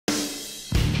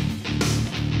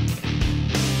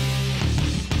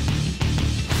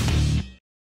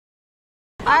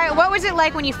What was it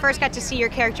like when you first got to see your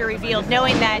character revealed,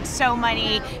 knowing that so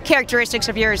many characteristics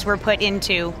of yours were put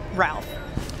into Ralph?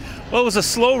 Well, it was a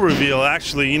slow reveal,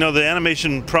 actually. You know, the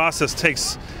animation process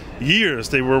takes years.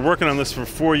 They were working on this for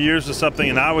 4 years or something,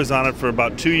 and I was on it for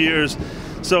about 2 years.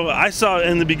 So I saw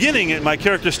in the beginning, my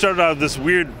character started out as this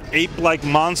weird ape-like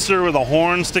monster with a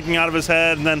horn sticking out of his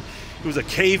head, and then he was a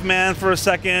caveman for a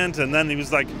second, and then he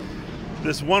was like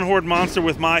this one-horned monster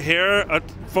with my hair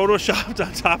photoshopped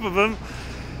on top of him.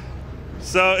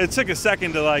 So it took a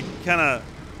second to like kind of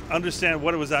understand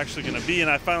what it was actually going to be, and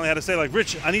I finally had to say, like,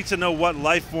 Rich, I need to know what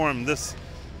life form this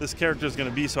character is going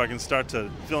to be so I can start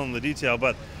to fill in the detail.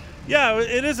 But yeah,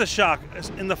 it is a shock.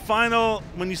 In the final,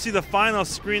 when you see the final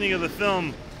screening of the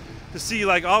film, to see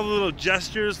like all the little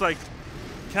gestures, like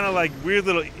kind of like weird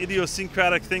little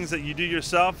idiosyncratic things that you do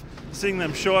yourself, seeing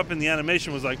them show up in the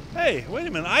animation was like, hey, wait a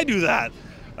minute, I do that.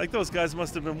 Like, those guys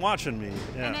must have been watching me.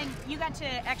 Yeah. And then you got to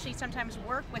actually sometimes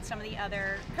work with some of the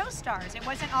other co-stars. It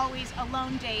wasn't always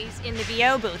alone days in the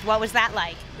VO booth. What was that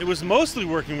like? It was mostly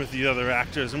working with the other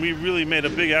actors, and we really made a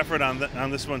big effort on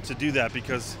this one to do that,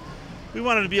 because we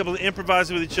wanted to be able to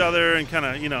improvise with each other and kind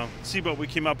of, you know, see what we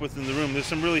came up with in the room. There's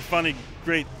some really funny,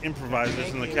 great improvisers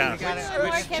in the cast. More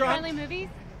kid-friendly movies?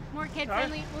 More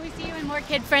kid-friendly? Will we see you in more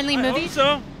kid-friendly movies?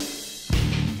 I hope so.